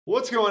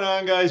What's going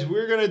on, guys?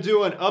 We're gonna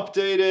do an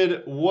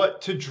updated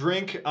what to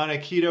drink on a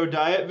keto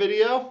diet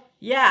video.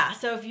 Yeah,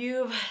 so if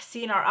you've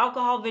seen our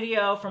alcohol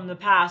video from the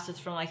past, it's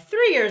from like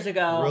 3 years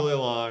ago. Really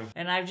long.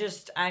 And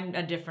I'm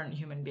a different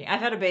human being. I've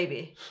had a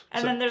baby.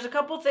 And then there's a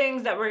couple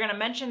things that we're gonna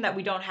mention that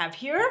we don't have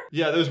here.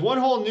 Yeah, there's one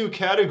whole new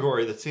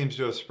category that seems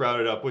to have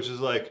sprouted up, which is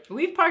like...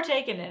 We've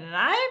partaken in, and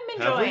I'm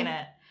enjoying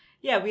it.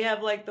 Yeah, we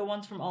have like the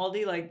ones from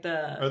Aldi, like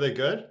the... Are they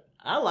good?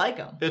 I like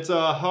them. It's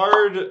a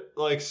hard,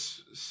 like,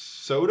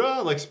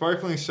 soda? Like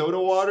sparkling soda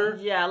water?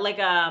 Yeah, like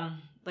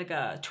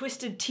a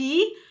twisted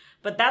tea.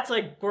 But that's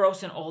like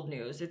gross and old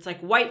news. It's like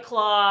White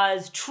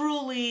Claws,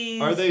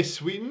 Trulies. Are they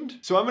sweetened?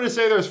 So I'm gonna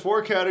say there's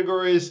 4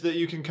 categories that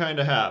you can kind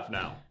of have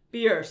now.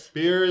 Beers.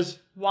 Beers.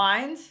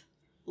 Wines.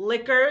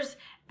 Liquors.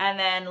 And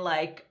then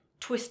like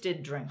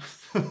twisted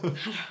drinks.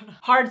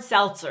 Hard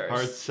seltzers.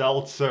 Hard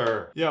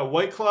seltzer. Yeah,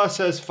 White Claw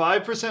says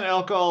 5%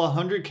 alcohol,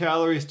 100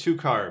 calories, 2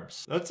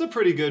 carbs. That's a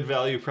pretty good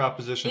value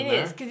proposition there.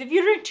 It is, because if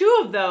you drink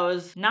 2 of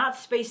those, not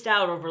spaced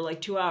out over like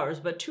 2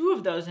 hours, but 2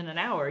 of those in an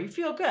hour, you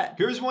feel good.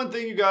 Here's one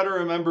thing you gotta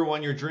remember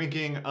when you're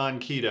drinking on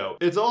keto.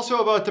 It's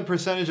also about the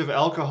percentage of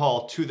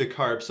alcohol to the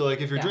carbs. So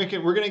like if you're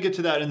drinking, we're gonna get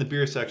to that in the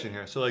beer section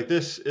here. So like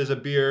this is a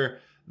beer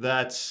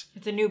that's...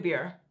 It's a new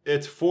beer.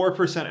 It's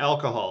 4%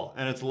 alcohol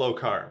and it's low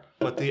carb.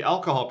 But the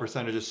alcohol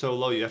percentage is so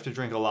low, you have to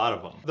drink a lot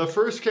of them. The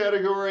first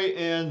category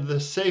and the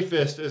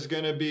safest is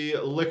gonna be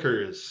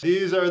liquors.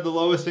 These are the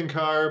lowest in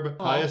carb,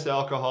 highest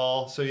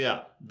alcohol. So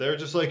yeah, they're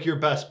just like your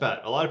best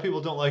bet. A lot of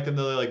people don't like them.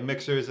 They like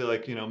mixers. They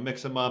like, you know,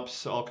 mix them up,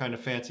 all kind of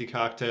fancy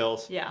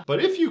cocktails. Yeah.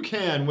 But if you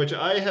can, which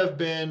I have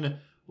been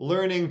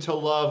learning to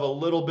love a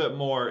little bit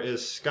more,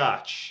 is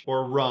scotch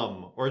or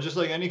rum or just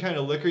like any kind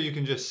of liquor you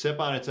can just sip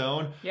on its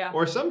own. Yeah.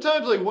 Or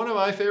sometimes like one of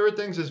my favorite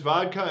things is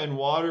vodka and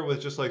water with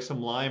just like some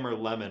lime or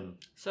lemon.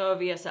 So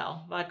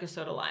VSL, vodka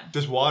soda lime.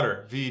 Just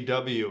water,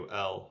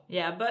 VWL.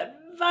 Yeah, but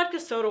vodka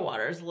soda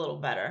water is a little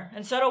better.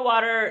 And soda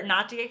water,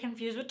 not to get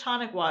confused with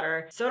tonic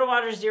water, soda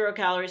water is 0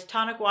 calories.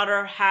 Tonic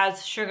water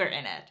has sugar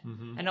in it.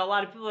 I know a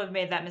lot of people have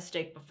made that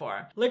mistake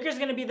before. Liquor is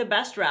going to be the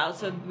best route.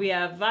 So we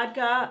have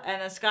vodka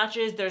and then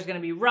scotches. There's going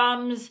to be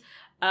rums.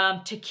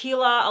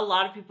 Tequila, a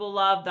lot of people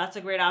love. That's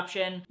a great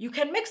option. You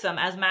can mix them,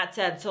 as Matt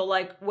said. So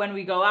like when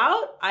we go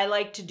out, I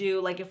like to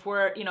do, like if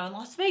we're, you know, in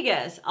Las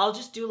Vegas, I'll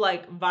just do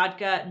like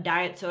vodka,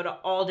 diet soda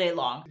all day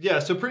long. Yeah,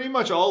 so pretty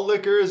much all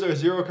liquors are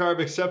 0 carb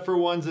except for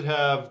ones that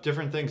have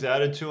different things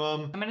added to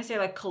them. I'm gonna say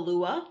like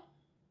Kahlua.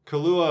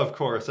 Kahlua, of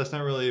course. That's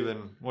not really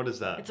even, what is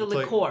that? It's a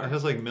liqueur. Like, it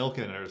has like milk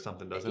in it or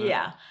something, doesn't it?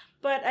 Yeah.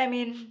 But I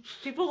mean,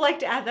 people like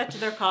to add that to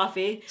their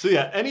coffee. So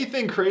yeah,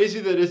 anything crazy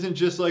that isn't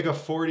just like a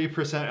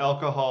 40%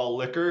 alcohol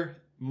liquor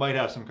might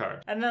have some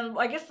carbs. And then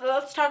I guess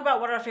let's talk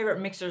about what our favorite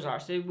mixers are.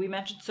 So we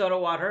mentioned soda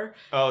water.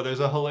 Oh, there's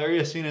a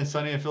hilarious scene in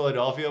Sunny in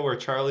Philadelphia where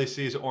Charlie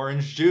sees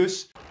orange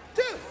juice.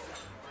 Dude,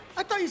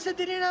 I thought you said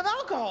they didn't have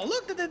alcohol.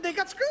 Look, they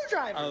got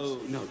screwdrivers. Oh,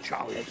 no,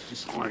 Charlie, that's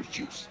just orange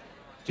juice.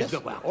 Just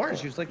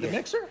orange juice, like the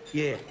mixer?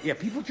 Yeah,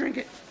 people drink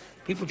it.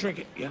 People drink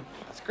it, yeah.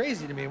 That's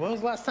crazy to me. When was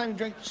the last time you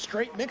drank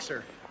straight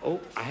mixer? Oh,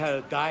 I had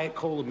a Diet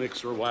Cola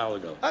mixer a while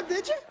ago. Oh,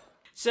 did you?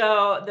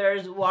 So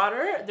there's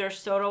water, there's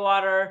soda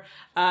water,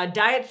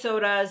 diet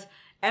sodas,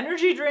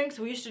 energy drinks.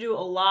 We used to do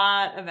a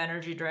lot of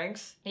energy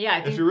drinks. Yeah,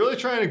 I think. If you're really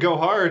trying to go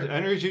hard,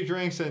 energy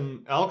drinks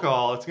and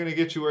alcohol, it's gonna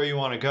get you where you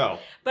want to go.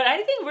 But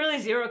anything really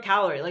 0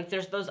 calorie. Like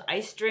there's those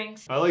ice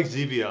drinks. I like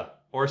Zevia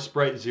or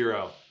Sprite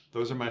Zero.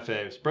 Those are my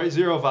faves. Sprite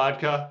Zero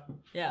vodka.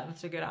 Yeah,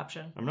 that's a good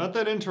option. I'm not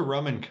that into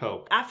rum and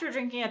Coke. After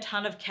drinking a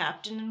ton of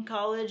Captain in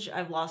college,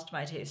 I've lost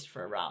my taste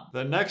for rum.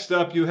 The next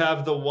up, you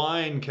have the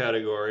wine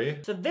category.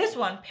 So this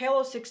one,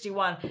 Palo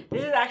 61,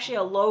 this is actually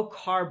a low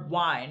carb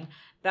wine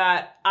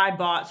that I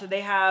bought. So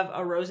they have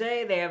a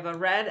rosé, they have a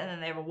red, and then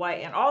they have a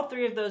white. And all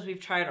 3 of those we've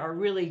tried are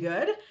really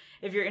good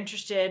if you're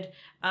interested.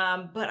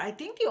 But I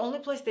think the only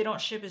place they don't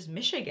ship is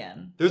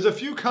Michigan. There's a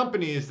few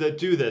companies that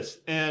do this,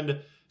 and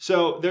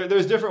so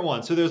there's different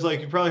ones. So there's like,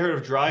 you probably heard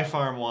of Dry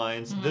Farm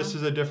Wines. This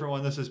is a different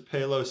one. This is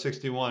Palo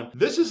 61.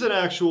 This is an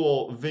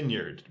actual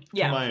vineyard,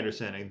 to my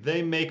understanding.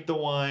 They make the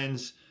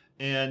wines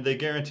and they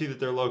guarantee that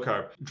they're low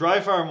carb. Dry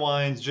Farm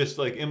Wines just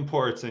like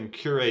imports and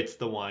curates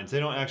the wines. They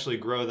don't actually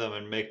grow them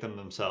and make them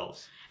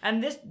themselves.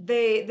 And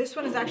this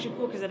one is actually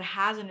cool because it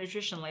has a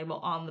nutrition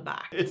label on the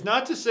back. It's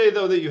not to say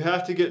though that you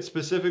have to get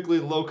specifically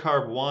low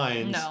carb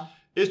wines. No.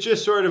 It's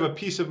just sort of a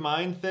peace of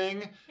mind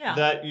thing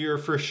that you're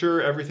for sure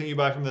everything you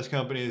buy from this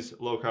company is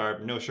low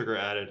carb, no sugar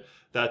added,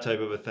 that type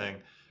of a thing.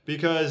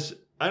 Because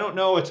I don't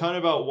know a ton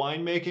about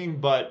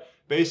winemaking, but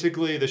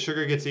basically the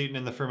sugar gets eaten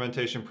in the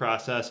fermentation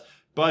process.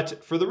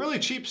 But for the really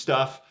cheap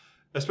stuff,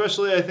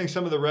 especially I think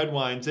some of the red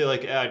wines, they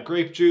like add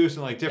grape juice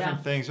and like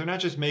different things. They're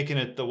not just making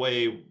it the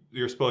way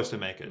you're supposed to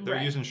make it.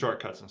 They're using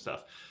shortcuts and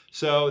stuff.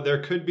 So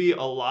there could be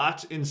a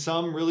lot in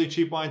some really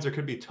cheap wines. There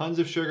could be tons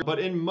of sugar. But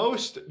in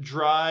most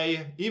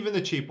dry, even the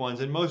cheap ones,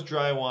 in most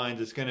dry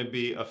wines, it's going to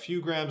be a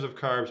few grams of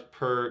carbs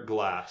per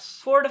glass.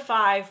 4 to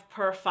 5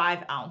 per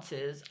 5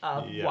 ounces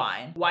of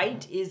wine.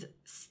 White is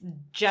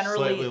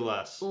generally slightly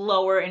less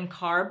lower in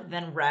carb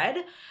than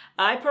red.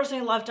 I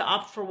personally love to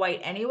opt for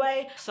white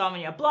anyway.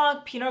 Sauvignon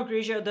Blanc, Pinot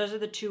Grigio, those are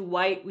the 2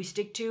 white we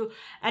stick to.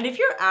 And if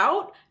you're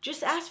out,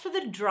 just ask for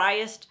the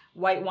driest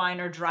white wine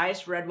or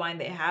driest red wine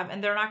they have,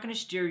 and they're not going to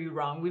steer you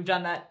wrong. We've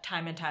done that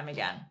time and time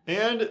again.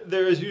 And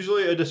there is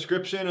usually a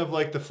description of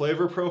like the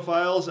flavor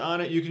profiles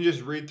on it. You can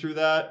just read through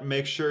that,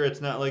 make sure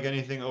it's not like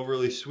anything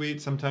overly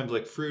sweet. Sometimes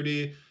like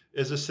fruity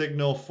is a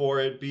signal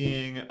for it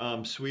being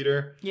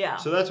sweeter. Yeah.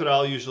 So that's what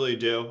I'll usually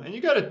do. And you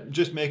got to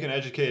just make an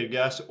educated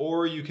guess,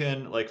 or you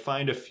can like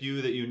find a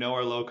few that you know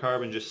are low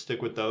carb and just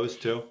stick with those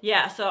too.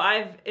 Yeah, so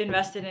I've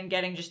invested in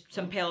getting just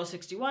some Palo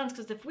 61s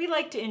because if we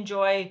like to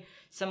enjoy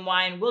some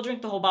wine, we'll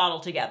drink the whole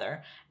bottle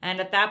together. And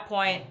at that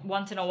point,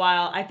 once in a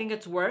while, I think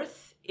it's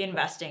worth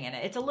investing in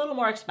it. It's a little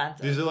more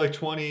expensive. These are like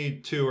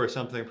 22 or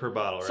something per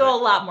bottle, right? So a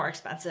lot more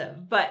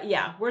expensive, but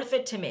yeah, worth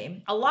it to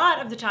me. A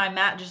lot of the time,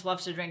 Matt just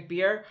loves to drink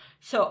beer,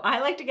 so I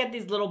like to get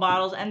these little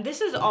bottles, and this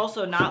is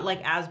also not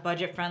like as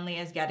budget friendly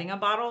as getting a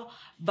bottle,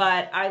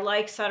 but I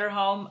like Sutter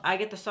Home. I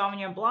get the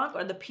Sauvignon Blanc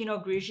or the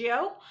Pinot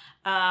Grigio,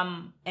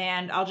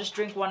 and I'll just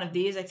drink one of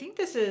these. I think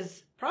this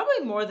is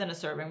probably more than a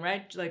serving,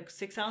 right? Like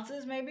 6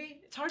 ounces, maybe?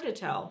 It's hard to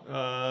tell.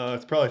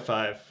 It's probably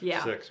 5,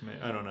 yeah. 6, maybe.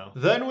 I don't know.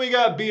 Then we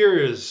got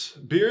beers.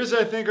 Beers,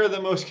 I think, are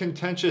the most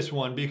contentious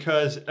one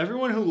because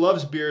everyone who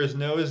loves beers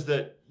knows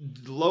that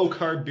low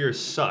carb beers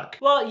suck.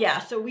 Well, yeah,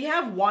 so we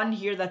have one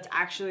here that's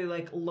actually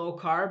like low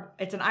carb.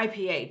 It's an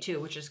IPA too,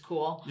 which is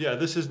cool. Yeah,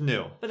 this is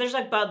new. But there's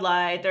like Bud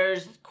Light,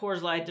 there's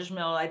Coors Light, there's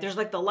Miller Lite, there's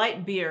like the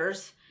light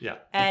beers. Yeah.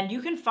 And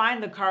you can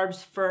find the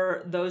carbs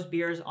for those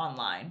beers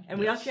online. And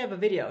we actually have a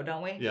video,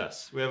 don't we?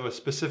 Yes, we have a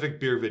specific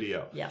beer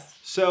video. Yes.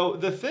 So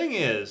the thing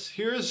is,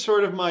 here's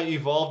sort of my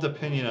evolved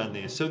opinion on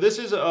these. So this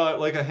is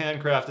like a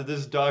handcrafted,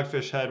 this is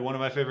Dogfish Head, one of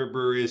my favorite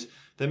breweries.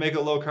 They make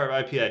a low carb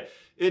IPA.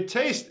 It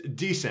tastes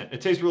decent. It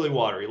tastes really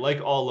watery,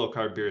 like all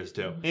low-carb beers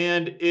do.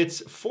 And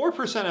it's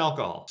 4%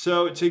 alcohol.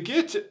 So to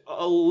get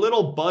a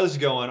little buzz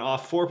going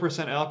off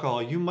 4%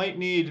 alcohol, you might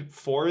need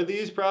 4 of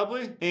these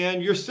probably.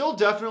 And you're still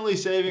definitely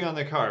saving on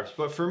the carbs.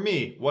 But for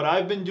me, what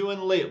I've been doing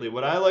lately,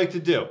 what I like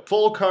to do,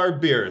 full carb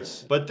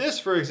beers. But this,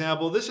 for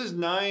example, this is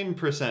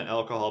 9%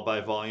 alcohol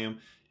by volume.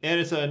 And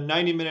it's a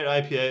 90-minute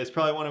IPA. It's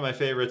probably one of my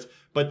favorites.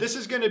 But this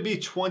is going to be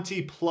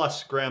 20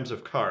 plus grams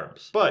of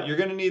carbs. But you're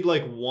going to need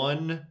like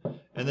 1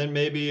 and then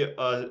maybe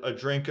a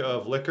drink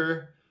of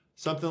liquor,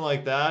 something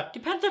like that.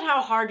 Depends on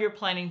how hard you're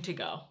planning to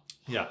go.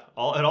 Yeah,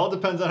 it all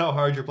depends on how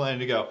hard you're planning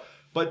to go.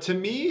 But to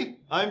me,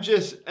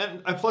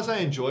 plus I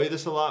enjoy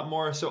this a lot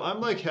more. So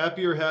I'm like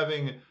happier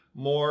having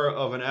more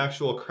of an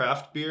actual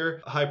craft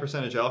beer, high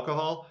percentage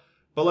alcohol.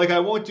 But like I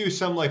won't do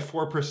some like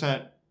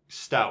 4%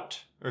 stout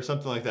or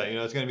something like that. You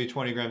know, it's going to be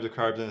 20 grams of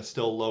carbs and it's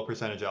still low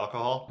percentage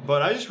alcohol.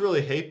 But I just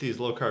really hate these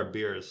low carb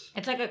beers.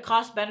 It's like a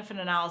cost benefit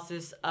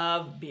analysis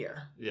of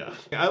beer. Yeah.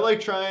 I like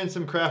trying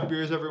some craft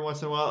beers every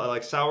once in a while. I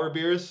like sour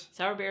beers.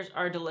 Sour beers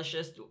are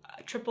delicious.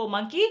 Triple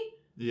Monkey?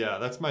 Yeah,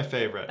 that's my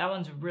favorite. That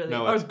one's really...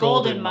 No, or it's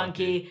Golden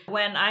Monkey.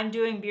 When I'm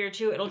doing beer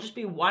too, it'll just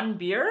be 1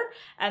 beer,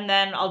 and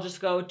then I'll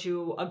just go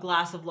to a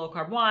glass of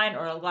low-carb wine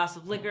or a glass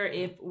of liquor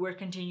if we're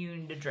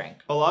continuing to drink.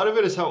 A lot of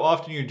it is how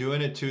often you're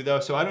doing it too, though.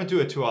 So I don't do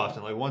it too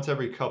often, like once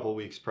every couple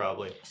weeks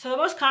probably. So the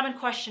most common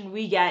question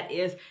we get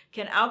is,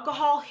 can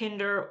alcohol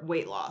hinder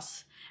weight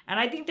loss? And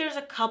I think there's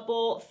a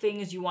couple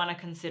things you want to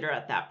consider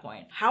at that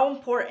point. How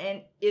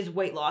important is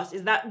weight loss?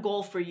 Is that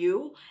goal for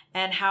you?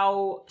 And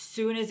how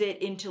soon is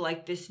it into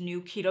like this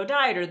new keto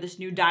diet or this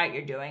new diet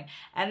you're doing?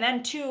 And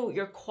then 2,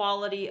 your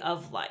quality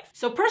of life.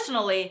 So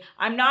personally,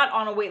 I'm not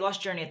on a weight loss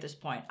journey at this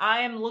point.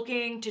 I am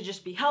looking to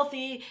just be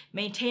healthy,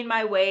 maintain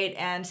my weight,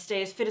 and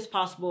stay as fit as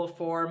possible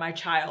for my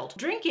child.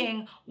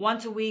 Drinking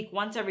once a week,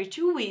 once every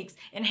 2 weeks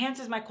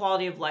enhances my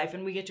quality of life,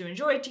 and we get to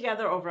enjoy it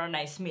together over a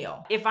nice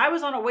meal. If I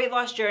was on a weight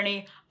loss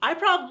journey, I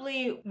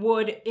probably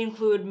would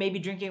include maybe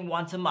drinking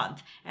once a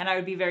month, and I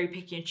would be very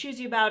picky and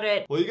choosy about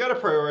it. Well, you got to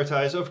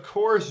prioritize. Of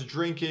course,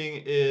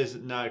 drinking is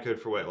not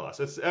good for weight loss.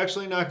 It's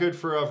actually not good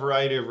for a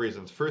variety of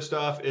reasons. First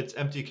off, it's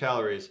empty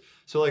calories.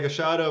 So like a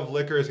shot of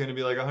liquor is going to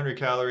be like 100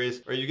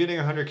 calories. Are you getting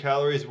 100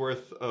 calories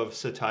worth of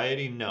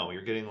satiety? No,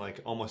 you're getting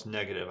like almost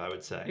negative, I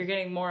would say. You're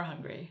getting more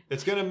hungry.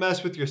 It's going to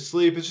mess with your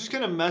sleep. It's just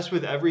going to mess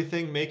with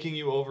everything, making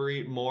you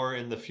overeat more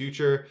in the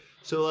future.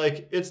 So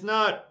like, it's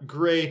not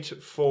great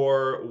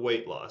for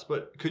weight loss,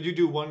 but could you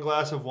do 1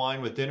 glass of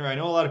wine with dinner? I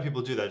know a lot of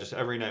people do that just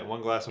every night,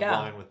 1 glass of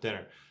wine with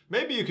dinner.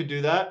 Maybe you could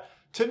do that.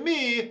 To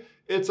me,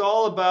 it's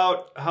all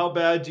about how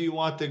bad do you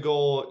want the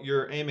goal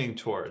you're aiming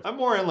towards. I'm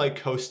more in like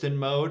coasting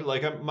mode.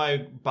 Like my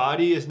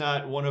body is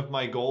not one of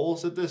my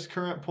goals at this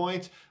current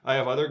point. I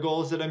have other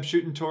goals that I'm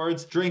shooting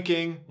towards.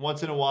 Drinking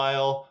once in a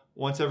while,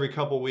 once every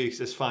couple weeks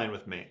is fine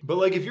with me. But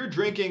like if you're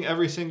drinking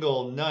every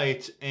single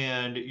night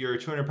and you're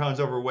 200 pounds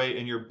overweight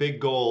and your big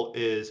goal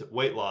is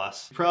weight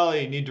loss, you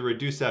probably need to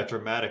reduce that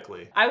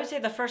dramatically. I would say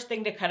the first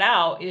thing to cut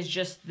out is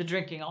just the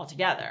drinking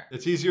altogether.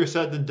 It's easier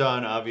said than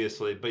done,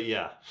 obviously, but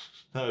yeah.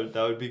 That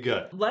would be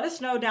good. Let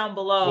us know down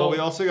below. Well, we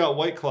also got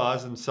White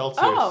Claws and seltzers.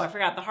 Oh, I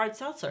forgot the hard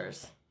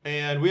seltzers.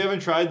 And we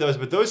haven't tried those,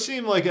 but those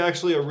seem like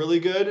actually a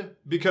really good,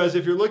 because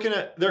if you're looking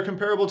at, they're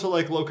comparable to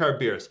like low carb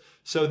beers.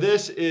 So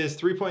this is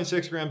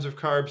 3.6 grams of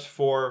carbs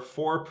for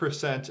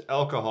 4%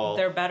 alcohol.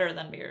 They're better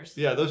than beers.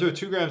 Yeah, those are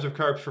 2 grams of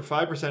carbs for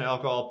 5%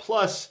 alcohol.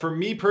 Plus, for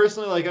me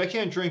personally, like I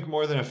can't drink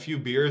more than a few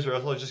beers or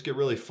else I'll just get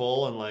really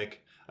full and like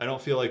I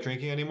don't feel like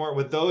drinking anymore.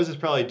 With those, it's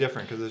probably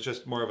different because it's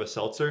just more of a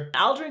seltzer.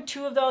 I'll drink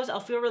 2 of those.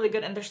 I'll feel really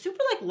good. And they're super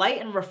like light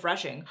and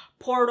refreshing.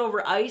 Pour it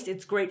over ice.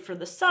 It's great for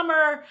the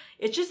summer.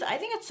 It's just, I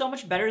think it's so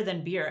much better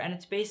than beer. And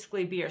it's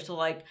basically beer. So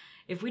like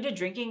if we did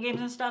drinking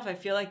games and stuff, I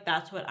feel like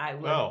that's what I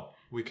would. Oh,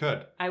 we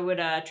could. I would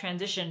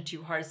transition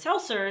to hard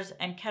seltzers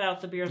and cut out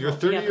the beers. You're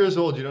 30 years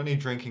old. You don't need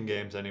drinking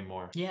games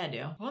anymore. Yeah, I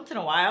do. Once in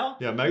a while.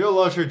 Yeah, Mego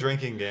loves her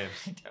drinking games.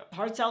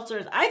 Hard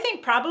seltzers. I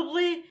think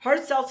probably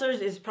hard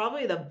seltzers is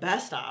probably the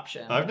best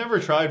option. I've never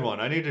tried one.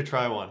 I need to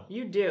try one.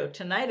 You do.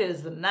 Tonight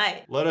is the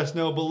night. Let us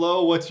know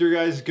below what's your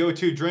guys'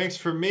 go-to drinks.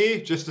 For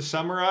me, just to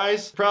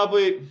summarize,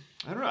 probably,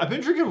 I don't know, I've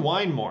been drinking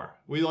wine more.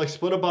 We like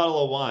split a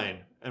bottle of wine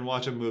and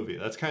watch a movie.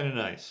 That's kind of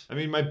nice. I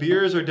mean, my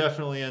beers are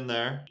definitely in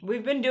there.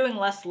 We've been doing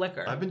less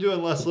liquor. I've been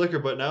doing less liquor,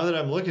 but now that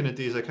I'm looking at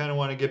these, I kind of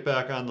want to get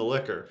back on the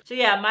liquor. So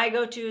yeah, my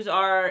go-tos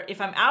are,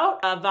 if I'm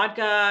out,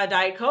 vodka,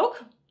 Diet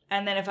Coke.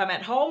 And then if I'm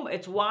at home,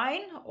 it's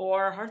wine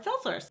or hard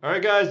seltzers. All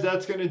right, guys,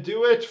 that's going to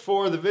do it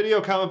for the video.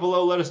 Comment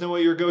below. Let us know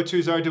what your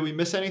go-tos are. Did we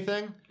miss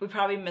anything? We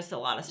probably missed a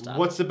lot of stuff.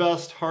 What's the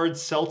best hard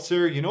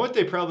seltzer? You know what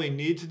they probably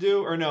need to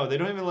do? Or no, they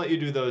don't even let you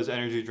do those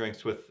energy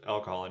drinks with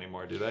alcohol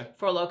anymore, do they?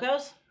 Four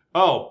Locos?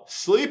 Oh,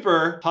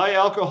 sleeper, high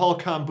alcohol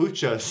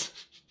kombuchas.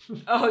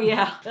 Oh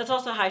yeah, that's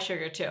also high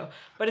sugar too.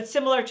 But it's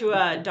similar to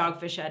a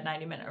Dogfish Head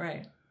 90 Minute,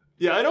 right?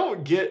 Yeah, I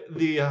don't get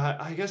the,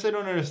 I guess I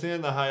don't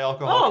understand the high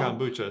alcohol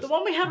kombuchas. The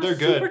one we have They're is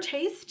good. super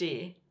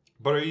tasty.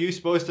 But are you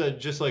supposed to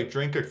just like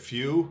drink a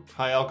few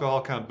high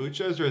alcohol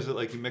kombuchas, or is it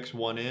like you mix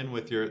one in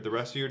with the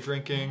rest of your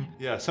drinking?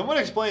 Yeah, someone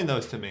explain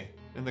those to me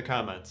in the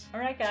comments. All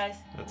right, guys.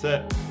 That's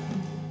it.